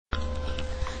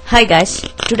Hi guys,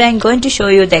 today I'm going to show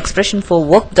you the expression for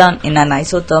work done in an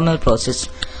isothermal process.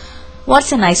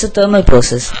 What's an isothermal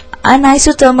process? An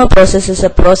isothermal process is a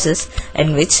process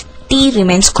in which T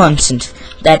remains constant,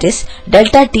 that is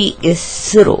delta T is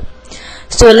 0.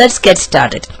 So let's get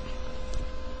started.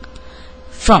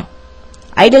 From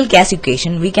ideal gas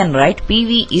equation we can write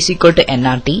PV is equal to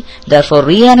nRT, therefore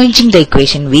rearranging the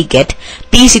equation we get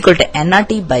P is equal to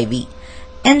nRT by V.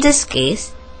 In this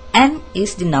case, N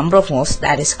is the number of moles,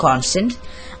 that is constant,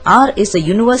 R is the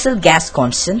universal gas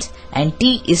constant, and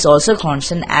T is also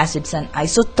constant as it's an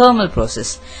isothermal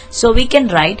process. So we can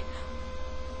write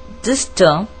this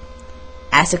term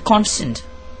as a constant.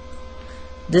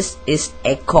 This is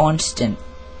a constant.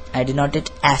 I denote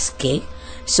it as K.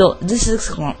 So this is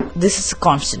a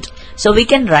constant. So we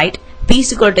can write P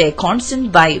is equal to a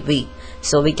constant by V.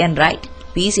 So we can write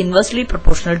P is inversely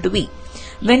proportional to V.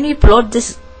 When we plot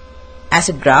this as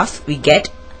a graph, we get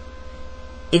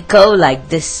a curve like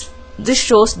this. This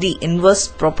shows the inverse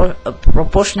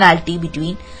proportionality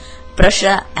between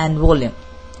pressure and volume.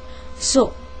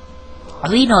 So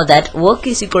we know that work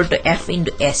is equal to F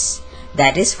into S,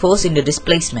 that is force into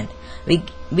displacement.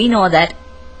 We know that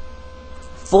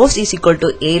force is equal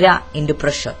to area into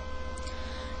pressure.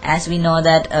 As we know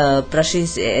that pressure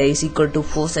is equal to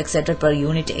force exerted per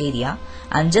unit area,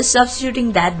 I'm just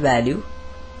substituting that value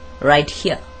right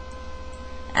here,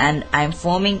 and I'm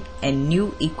forming a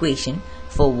new equation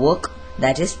for work,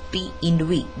 that is P into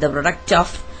V, the product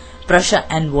of pressure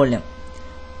and volume.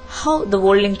 How the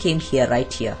volume came here,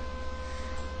 right here?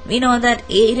 We know that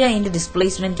area into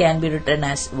displacement can be written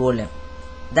as volume.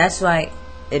 That's why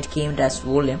it came as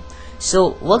volume.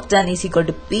 So work done is equal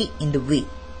to P into V.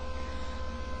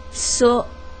 So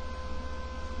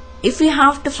if we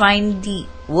have to find the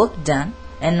work done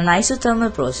in an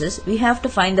isothermal process, we have to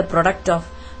find the product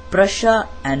of pressure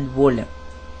and volume.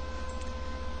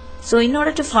 So in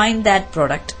order to find that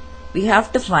product, we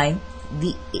have to find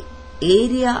the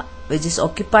area which is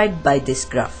occupied by this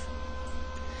graph.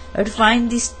 We have to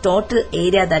find this total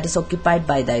area that is occupied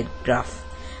by that graph.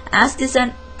 As this is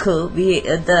a curve,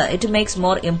 it makes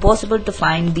more impossible to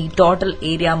find the total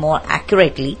area more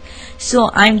accurately.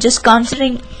 So I'm just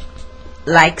considering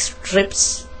like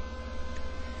strips.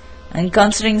 I'm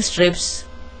considering strips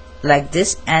like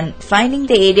this and finding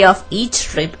the area of each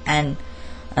strip and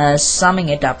summing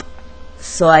it up,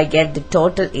 so I get the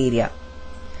total area.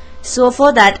 So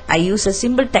for that I use a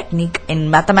simple technique in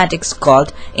mathematics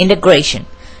called integration.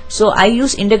 So I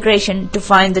use integration to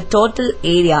find the total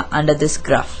area under this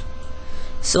graph.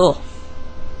 So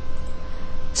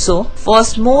for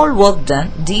small work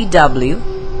done, dW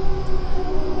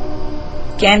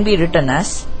can be written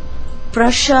as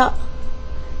pressure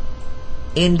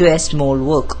into a small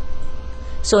work.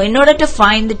 So in order to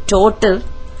find the total,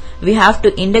 we have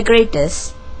to integrate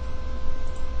this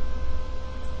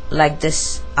like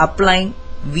this, applying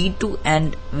V2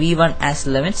 and V1 as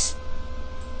limits.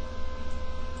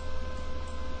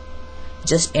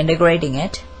 Just integrating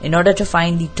it in order to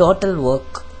find the total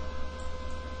work.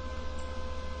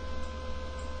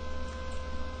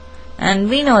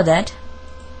 And we know that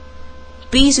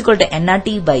P is equal to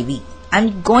nRT by V.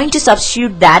 I'm going to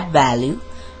substitute that value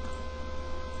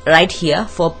right here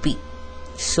for P.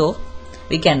 So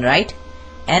we can write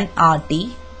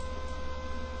nRT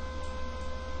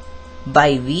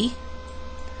by V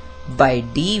by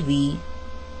dV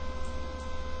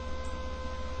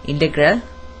integral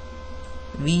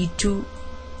V2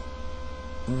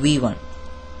 V1.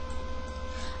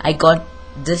 I got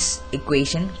this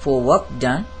equation for work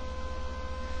done.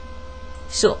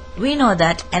 So we know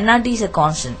that nRT is a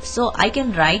constant, so I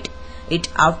can write it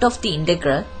out of the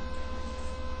integral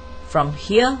from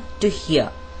here to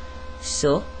here.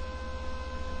 So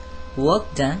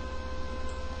work done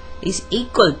is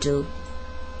equal to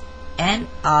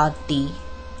nRT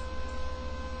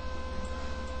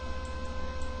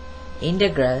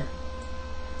integral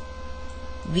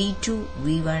V2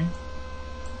 V1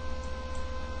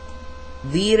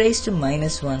 V raised to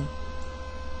minus 1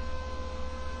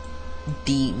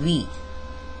 dV.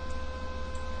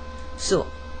 So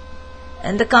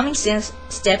in the coming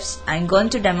steps, I'm going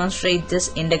to demonstrate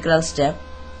this integral step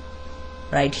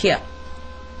right here.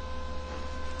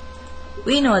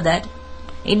 We know that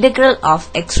integral of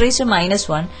x raised to minus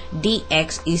 1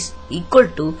 dx is equal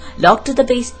to log to the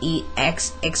base e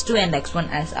x, x2 and x1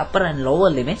 as upper and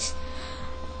lower limits.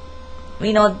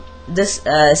 We know this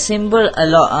simple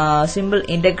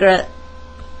integral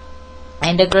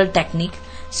technique,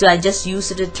 so I just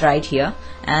used it right here,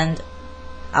 and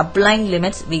applying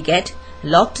limits we get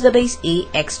log to the base e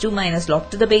x2 minus log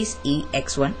to the base e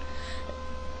x1.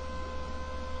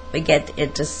 We get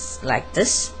it is like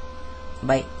this.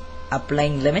 by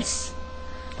applying limits.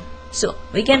 So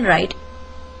we can write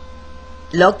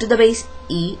log to the base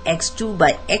e x2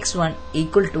 by x1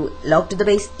 equal to log to the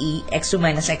base e x2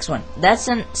 minus x1. That's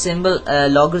a simple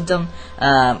logarithm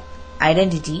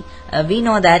identity. We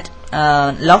know that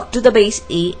log to the base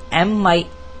e m by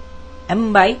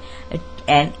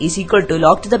n is equal to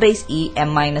log to the base e m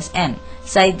minus n.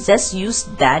 So I just use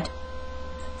that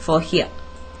for here.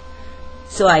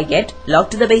 So I get log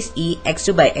to the base e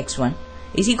x2 by x1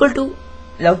 is equal to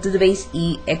log to the base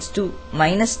e x2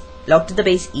 minus log to the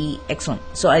base e x1.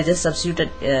 So I just substituted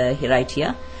right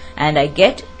here, and I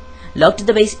get log to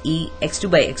the base e x2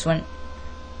 by x1.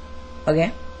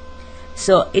 Okay,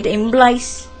 so it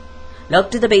implies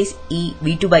log to the base e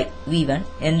v2 by v1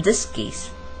 in this case.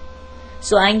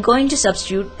 So I'm going to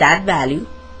substitute that value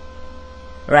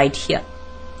right here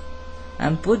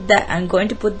and I'm going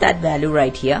to put that value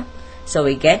right here. So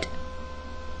we get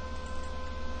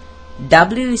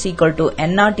W is equal to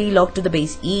nRT log to the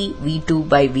base e v2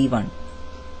 by v1.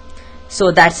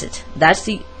 So that's it. That's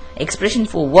the expression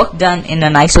for work done in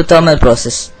an isothermal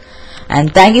process.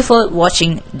 And thank you for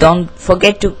watching. Don't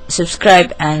forget to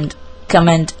subscribe and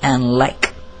comment and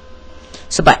like.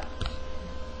 So bye.